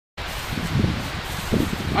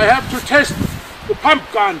I have to test the pump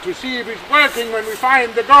gun to see if it's working when we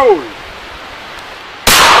find the gold.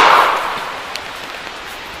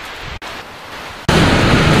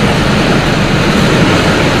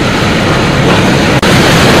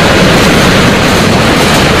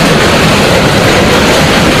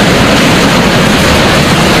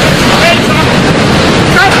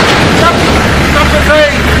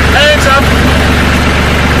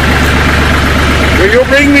 Will you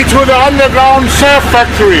bring me to the underground surf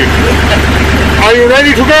factory? Are you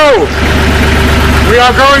ready to go? We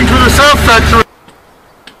are going to the surf factory.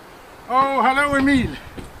 Oh, hello Emil.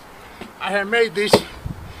 I have made this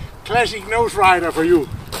classic nose rider for you.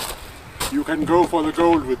 You can go for the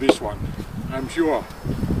gold with this one, I'm sure.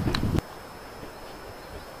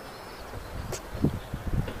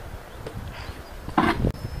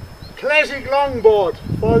 Classic longboard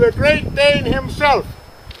for the Great Dane himself.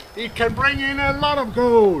 It can bring in a lot of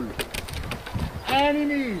gold. And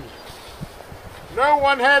Emil. No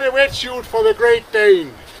one had a wetsuit for the Great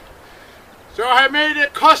Dane. So I made a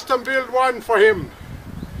custom built one for him.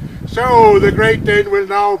 So the Great Dane will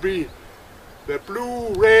now be the blue,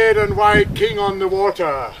 red and white king on the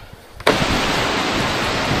water.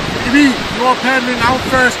 Emil, you are paddling out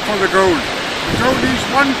first for the gold. It's at least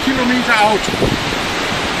 1 kilometer out.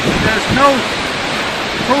 There's no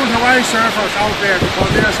cold Hawaii surfers out there because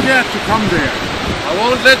they are scared to come there. I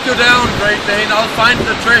won't let you down, Great Dane. I'll find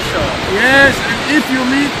the treasure. Yes, and if you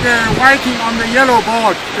meet the Viking on the yellow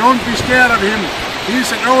board, don't be scared of him.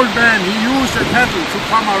 He's an old man. He used a paddle to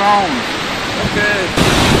come around.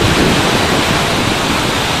 Okay.